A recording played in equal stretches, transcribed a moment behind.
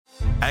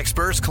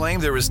Experts claim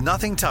there is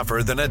nothing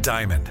tougher than a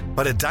diamond.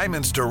 But at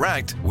Diamonds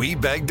Direct, we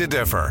beg to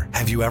differ.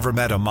 Have you ever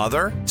met a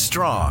mother?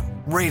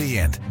 Strong,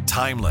 radiant,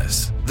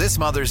 timeless. This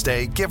Mother's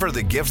Day, give her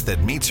the gift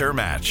that meets her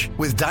match.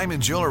 With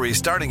diamond jewelry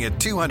starting at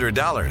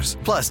 $200.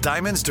 Plus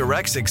Diamonds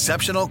Direct's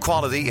exceptional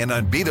quality and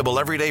unbeatable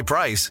everyday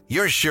price,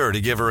 you're sure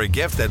to give her a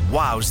gift that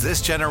wows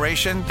this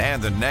generation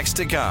and the next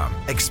to come.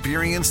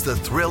 Experience the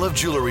thrill of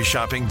jewelry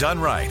shopping done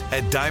right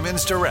at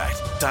Diamonds Direct.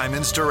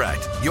 Diamonds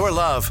Direct. Your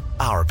love,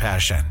 our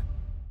passion.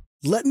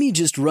 "Let me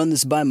just run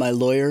this by my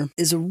lawyer"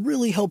 is a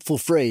really helpful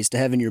phrase to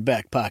have in your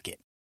back pocket.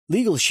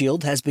 Legal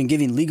Shield has been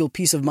giving legal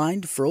peace of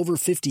mind for over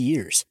 50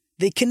 years.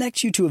 They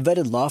connect you to a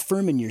vetted law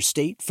firm in your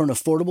state for an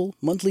affordable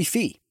monthly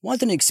fee.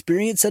 Want an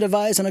experienced set of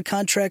eyes on a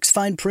contract's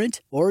fine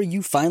print? Or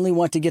you finally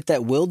want to get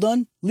that will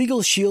done?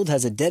 Legal Shield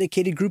has a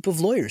dedicated group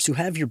of lawyers who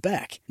have your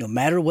back, no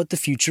matter what the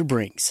future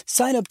brings.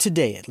 Sign up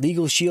today at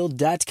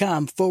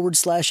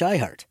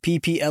LegalShield.com/iHeart.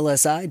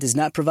 PPLSI does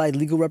not provide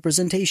legal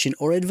representation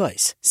or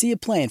advice. See a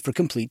plan for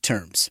complete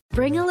terms.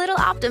 Bring a little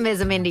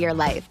optimism into your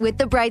life with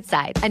The Bright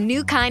Side, a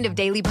new kind of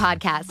daily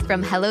podcast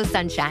from Hello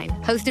Sunshine,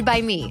 hosted by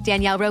me,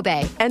 Danielle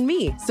Robay. And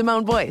me,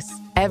 Simone Boyce.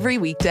 Every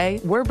weekday,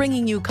 we're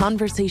bringing you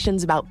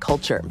conversations about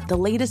culture, the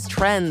latest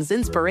trends,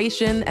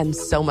 inspiration, and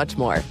so much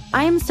more.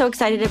 I am so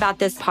excited about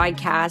this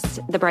podcast,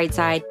 The Bright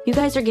Side. You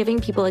guys are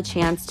giving people a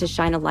chance to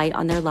shine a light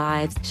on their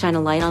lives, shine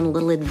a light on a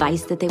little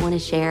advice that they want to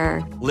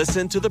share.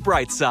 Listen to The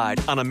Bright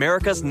Side on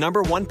America's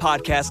 #1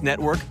 podcast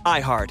network,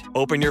 iHeart.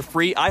 Open your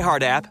free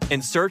iHeart app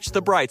and search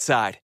The Bright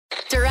Side.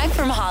 Direct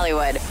from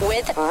Hollywood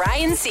with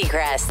Ryan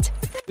Seacrest.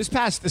 This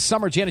past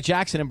summer, Janet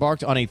Jackson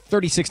embarked on a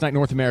 36-night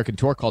North American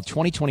tour called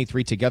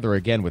 2023 Together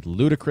Again, with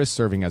Ludacris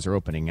serving as her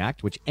opening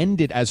act, which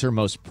ended as her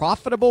most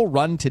profitable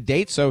run to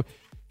date. So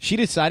she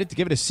decided to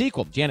give it a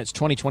sequel. Janet's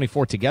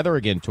 2024 Together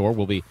Again tour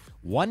will be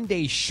one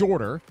day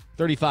shorter,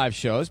 35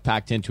 shows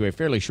packed into a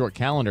fairly short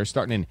calendar,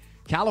 starting in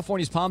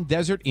California's Palm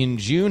Desert in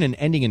June and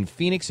ending in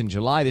Phoenix in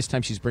July. This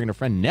time she's bringing her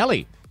friend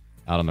Nelly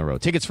out on the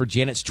road. Tickets for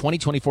Janet's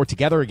 2024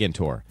 Together Again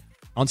tour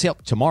on sale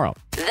tomorrow.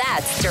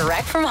 That's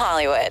Direct from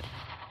Hollywood.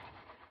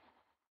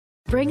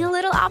 Bring a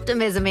little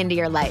optimism into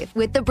your life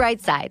with The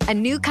Bright Side, a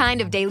new kind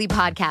of daily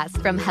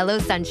podcast from Hello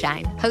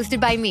Sunshine,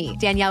 hosted by me,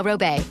 Danielle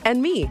Robay. And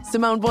me,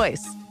 Simone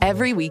Boyce.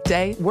 Every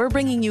weekday, we're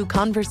bringing you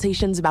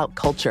conversations about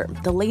culture,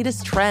 the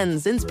latest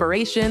trends,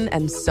 inspiration,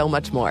 and so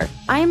much more.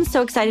 I am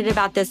so excited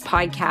about this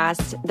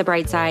podcast, The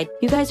Bright Side.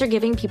 You guys are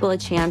giving people a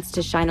chance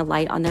to shine a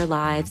light on their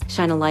lives,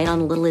 shine a light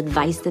on a little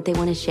advice that they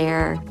want to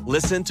share.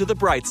 Listen to The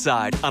Bright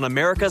Side on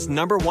America's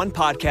 #1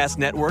 podcast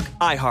network,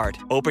 iHeart.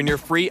 Open your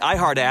free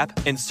iHeart app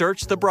and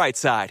search The Bright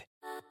Side.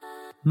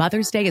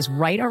 Mother's Day is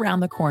right around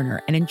the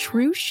corner, and in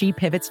true She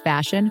Pivots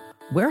fashion,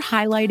 we're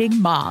highlighting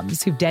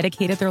moms who've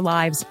dedicated their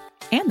lives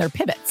and their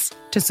pivots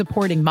to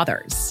supporting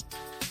mothers.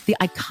 The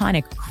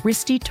iconic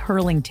Christy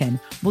Turlington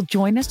will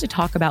join us to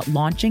talk about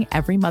launching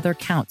Every Mother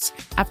Counts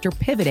after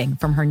pivoting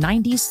from her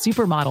 90s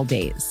supermodel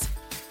days.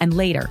 And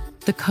later,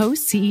 the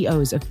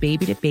co-CEOs of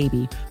Baby to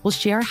Baby will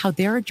share how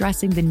they're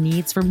addressing the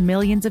needs for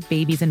millions of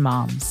babies and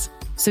moms.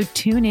 So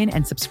tune in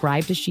and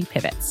subscribe to She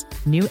Pivots.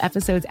 New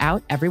episodes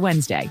out every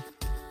Wednesday.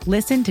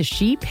 Listen to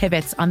She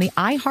Pivots on the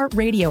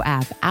iHeartRadio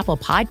app, Apple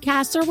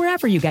Podcasts, or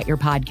wherever you get your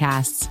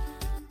podcasts.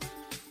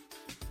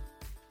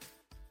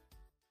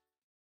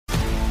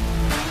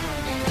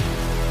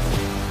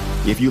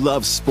 If you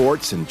love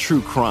sports and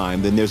true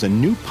crime, then there's a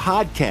new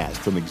podcast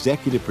from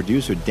executive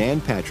producer Dan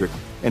Patrick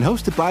and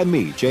hosted by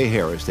me, Jay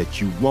Harris,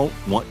 that you won't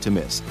want to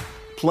miss.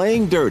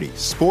 Playing Dirty: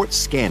 Sports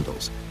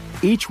Scandals.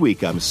 Each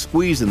week, I'm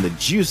squeezing the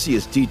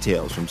juiciest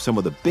details from some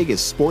of the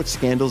biggest sports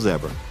scandals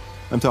ever.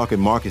 I'm talking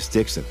Marcus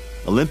Dixon,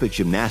 Olympic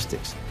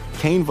gymnastics,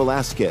 Cain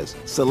Velasquez,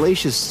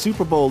 salacious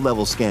Super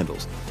Bowl-level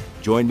scandals.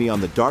 Join me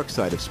on the dark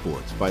side of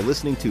sports by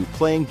listening to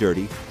Playing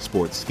Dirty: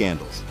 Sports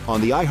Scandals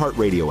on the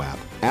iHeartRadio app,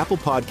 Apple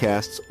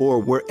Podcasts, or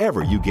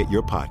wherever you get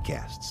your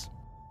podcasts.